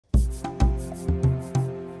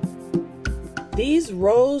These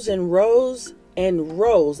rows and rows and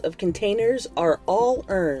rows of containers are all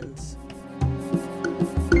urns.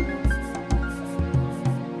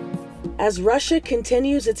 As Russia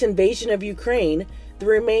continues its invasion of Ukraine, the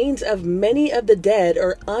remains of many of the dead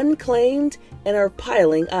are unclaimed and are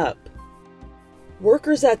piling up.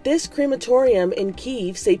 Workers at this crematorium in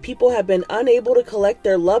Kyiv say people have been unable to collect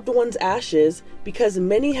their loved ones' ashes because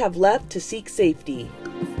many have left to seek safety.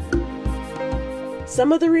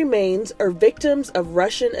 Some of the remains are victims of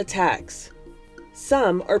Russian attacks.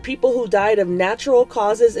 Some are people who died of natural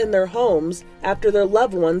causes in their homes after their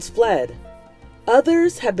loved ones fled.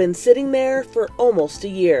 Others have been sitting there for almost a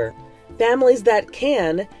year. Families that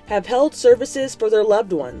can have held services for their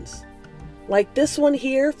loved ones. Like this one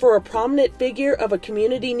here for a prominent figure of a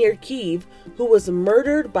community near Kyiv who was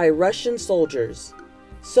murdered by Russian soldiers.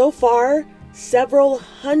 So far, several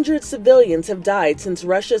hundred civilians have died since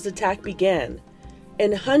Russia's attack began,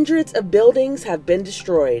 and hundreds of buildings have been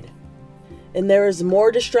destroyed. And there is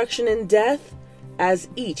more destruction and death as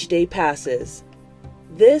each day passes.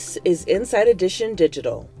 This is Inside Edition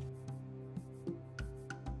Digital.